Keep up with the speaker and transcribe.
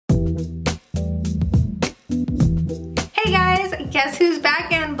guess who's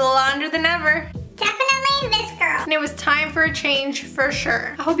back and blonder than ever? Definitely this girl. And it was time for a change for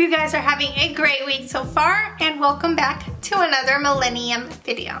sure. I hope you guys are having a great week so far, and welcome back to another Millennium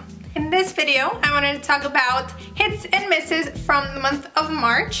video. In this video, I wanted to talk about hits and misses from the month of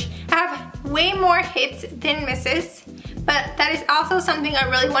March. I have way more hits than misses, but that is also something I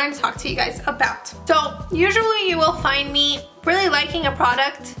really want to talk to you guys about. So usually you will find me really liking a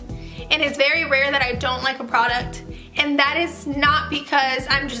product, and it's very rare that I don't like a product. And that is not because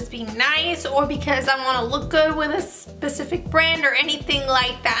I'm just being nice or because I want to look good with a specific brand or anything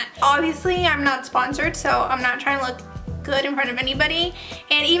like that. Obviously, I'm not sponsored, so I'm not trying to look good in front of anybody.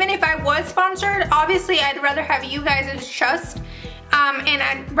 And even if I was sponsored, obviously I'd rather have you guys trust, and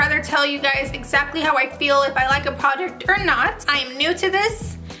I'd rather tell you guys exactly how I feel if I like a product or not. I am new to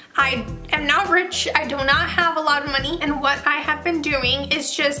this. I am not rich, I do not have a lot of money, and what I have been doing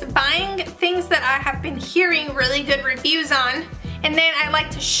is just buying things that I have been hearing really good reviews on, and then I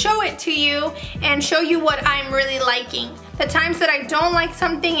like to show it to you and show you what I'm really liking. The times that I don't like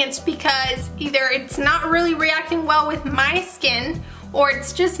something, it's because either it's not really reacting well with my skin, or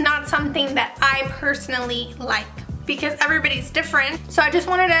it's just not something that I personally like, because everybody's different. So I just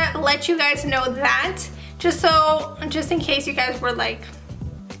wanted to let you guys know that, just in case you guys were like,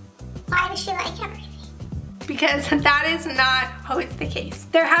 why does she like everything? Because that is not always the case.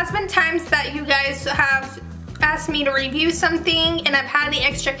 There has been times that you guys have asked me to review something and I've had the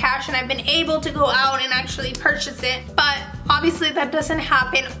extra cash and I've been able to go out and actually purchase it, but obviously that doesn't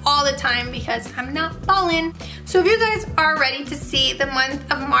happen all the time because I'm not ballin'. So if you guys are ready to see the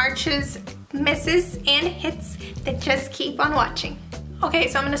month of March's misses and hits, then just keep on watching. Okay,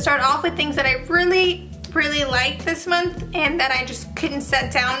 so I'm gonna start off with things that I really liked this month and that I just couldn't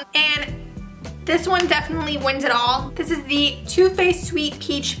set down, and this one definitely wins it all. This is the Too Faced Sweet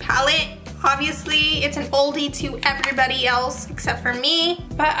Peach palette. Obviously it's an oldie to everybody else except for me,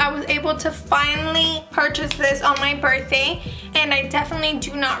 but I was able to finally purchase this on my birthday and I definitely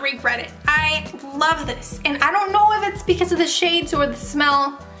do not regret it. I love this, and I don't know if it's because of the shades or the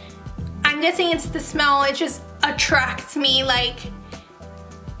smell. I'm guessing it's the smell. It just attracts me. Like,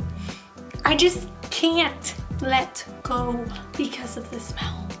 I just can't let go because of the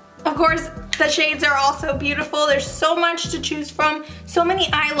smell. Of course, the shades are also beautiful. There's so much to choose from, so many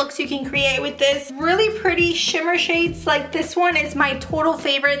eye looks you can create with this. Really pretty shimmer shades. Like this one is my total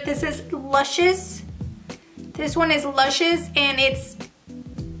favorite. This is Luscious. This one is Luscious and it's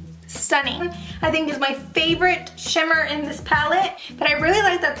stunning. I think is my favorite shimmer in this palette, but I really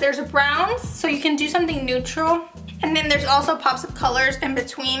like that there's browns, so you can do something neutral. And then there's also pops of colors in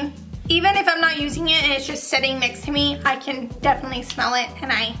between. Even if I'm not using it and it's just sitting next to me, I can definitely smell it,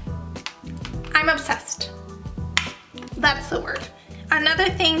 and I'm obsessed. That's the word. Another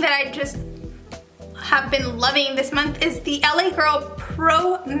thing that I just have been loving this month is the L.A Girl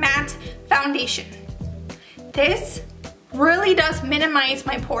Pro Matte Foundation. This really does minimize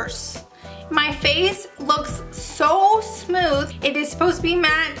my pores. My face looks so smooth. It is supposed to be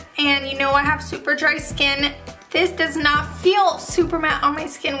matte, and you know I have super dry skin. This does not feel super matte on my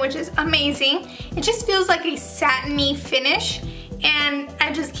skin, which is amazing. It just feels like a satiny finish, and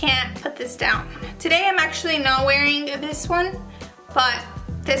I just can't put this down. Today I'm actually not wearing this one, but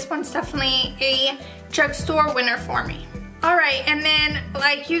this one's definitely a drugstore winner for me. Alright, and then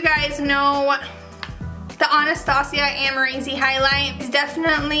like you guys know, the Anastasia Amaranthi highlight is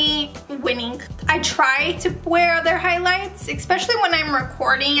definitely winning. I try to wear other highlights, especially when I'm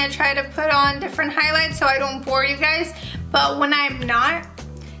recording. I try to put on different highlights so I don't bore you guys, but when I'm not,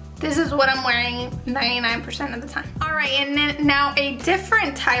 this is what I'm wearing 99% of the time. Alright, and then now a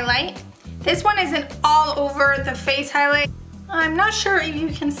different highlight. This one is an all over the face highlight. I'm not sure if you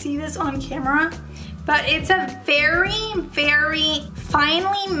can see this on camera, but it's a very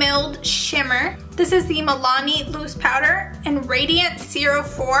finely milled shimmer. This is the Milani Loose Powder in Radiance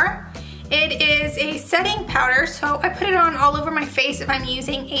 04. It is a setting powder, so I put it on all over my face if I'm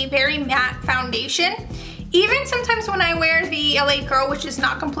using a very matte foundation. Even sometimes when I wear the L.A Girl, which is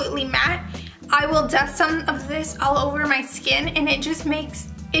not completely matte, I will dust some of this all over my skin, and it just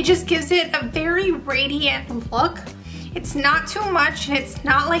gives it a very radiant look. It's not too much, and it's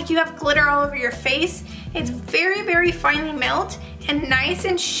not like you have glitter all over your face. It's very finely milled and nice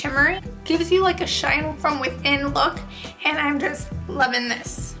and shimmery. Gives you like a shine from within look, and I'm just loving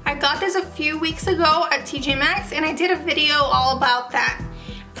this. I got this a few weeks ago at TJ Maxx, and I did a video all about that.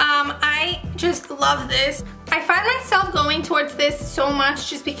 I just love this. I find myself going towards this so much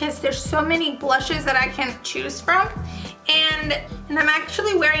just because there's so many blushes that I can choose from. And I'm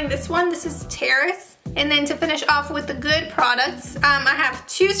actually wearing this one. This is Terrace. And then to finish off with the good products, I have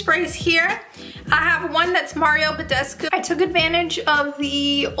 2 sprays here. I have one that's Mario Badescu. I took advantage of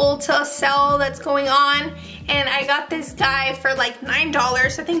the Ulta sale that's going on, and I got this guy for like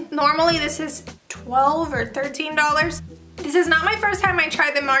 $9. I think normally this is $12 or $13. This is not my first time I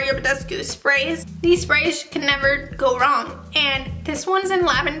tried the Mario Badescu sprays. These sprays can never go wrong. And this one's in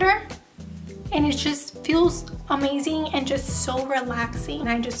lavender, and it just feels amazing and just so relaxing.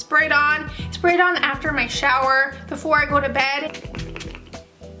 I just spray it on after my shower, before I go to bed.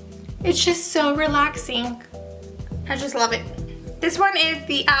 It's just so relaxing. I just love it. This one is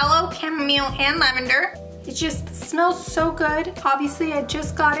the aloe, chamomile, and lavender. It just smells so good. Obviously, I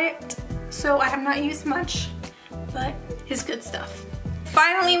just got it, so I have not used much, but it's good stuff.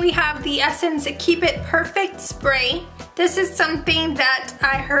 Finally, we have the Essence Keep It Perfect spray. This is something that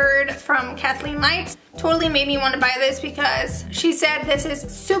I heard from Kathleen Lights. Totally made me want to buy this because she said this is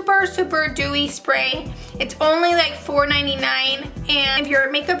super, super dewy spray. It's only like $4.99, and if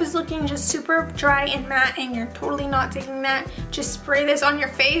your makeup is looking just super dry and matte and you're totally not taking that, just spray this on your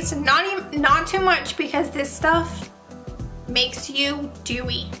face. Not too much, because this stuff makes you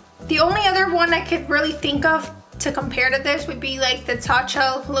dewy. The only other one I could really think of to compare to this would be like the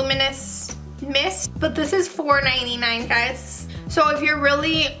Tatcha Luminous Mist, but this is $4.99, guys. So if you're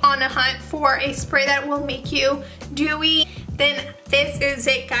really on a hunt for a spray that will make you dewy, then this is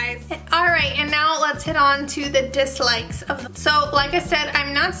it, guys. Alright, and now let's hit on to the dislikes of them. So like I said,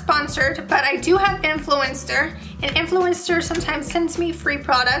 I'm not sponsored, but I do have Influencer, and Influencer sometimes sends me free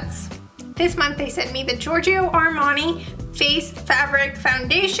products. This month they sent me the Giorgio Armani Face Fabric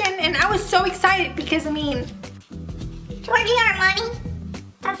Foundation, and I was so excited because, I mean, Giorgio Armani,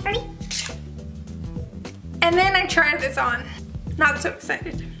 that's free. And then I tried this on. Not so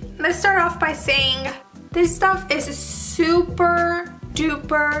excited. Let's start off by saying this stuff is super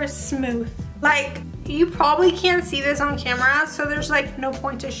duper smooth. Like, you probably can't see this on camera, so there's like no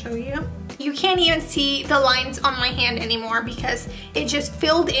point to show you. You can't even see the lines on my hand anymore because it just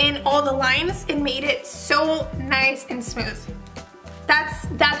filled in all the lines and made it so nice and smooth.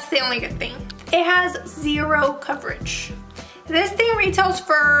 That's the only good thing. It has 0 coverage. This thing retails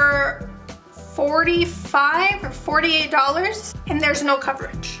for $45 or $48, and there's no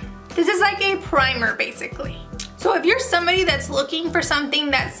coverage. This is like a primer, basically. So if you're somebody that's looking for something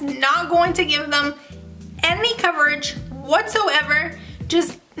that's not going to give them any coverage whatsoever,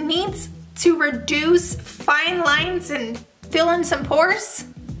 just needs to reduce fine lines and fill in some pores,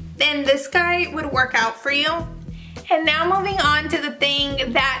 then this guy would work out for you. And now moving on to the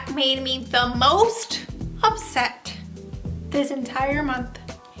thing that made me the most upset this entire month.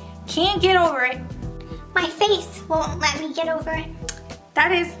 Can't get over it. My face won't let me get over it.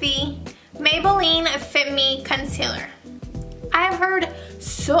 That is the Maybelline Fit Me Concealer. I've heard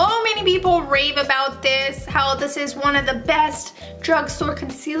so many people rave about this, how this is one of the best drugstore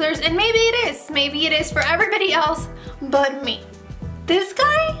concealers, and maybe it is. Maybe it is for everybody else but me. This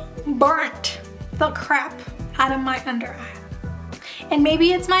guy burnt the crap out of my under eye. And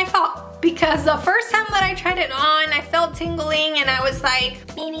maybe it's my fault, because the first time that I tried it on, I felt tingling and I was like,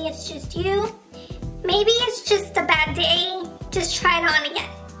 maybe it's just you. Maybe it's just a bad day. Just try it on again.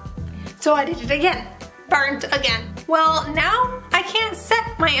 So I did it again. Burnt again. Well, now I can't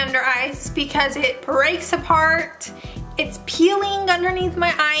set my under eyes because it breaks apart. It's peeling underneath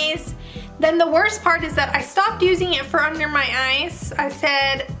my eyes. Then the worst part is that I stopped using it for under my eyes. I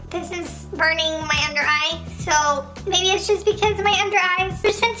said, this is burning my under eye, so maybe it's just because my under eyes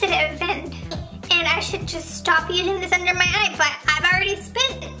are sensitive and I should just stop using this under my eye, but I've already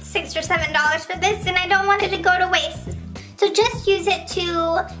spent $6 or $7 for this and I don't want it to go to waste. So just use it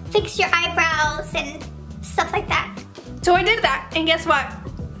to fix your eyebrows and stuff like that. So I did that, and guess what?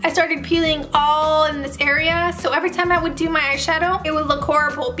 I started peeling all in this area, so every time I would do my eyeshadow, it would look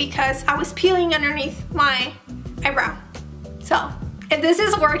horrible because I was peeling underneath my eyebrow. So, if this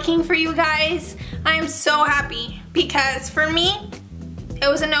is working for you guys, I am so happy, because for me, it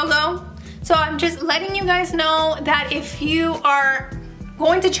was a no-go. So I'm just letting you guys know that if you are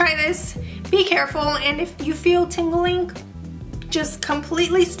going to try this, be careful, and if you feel tingling, just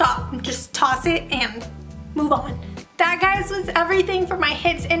completely stop. Just toss it and move on. That, guys, was everything for my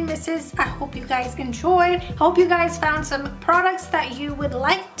hits and misses. I hope you guys enjoyed. I hope you guys found some products that you would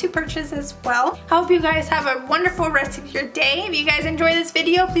like to purchase as well. I hope you guys have a wonderful rest of your day. If you guys enjoyed this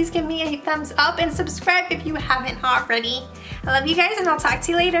video, please give me a thumbs up and subscribe if you haven't already. I love you guys, and I'll talk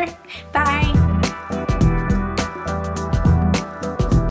to you later. Bye.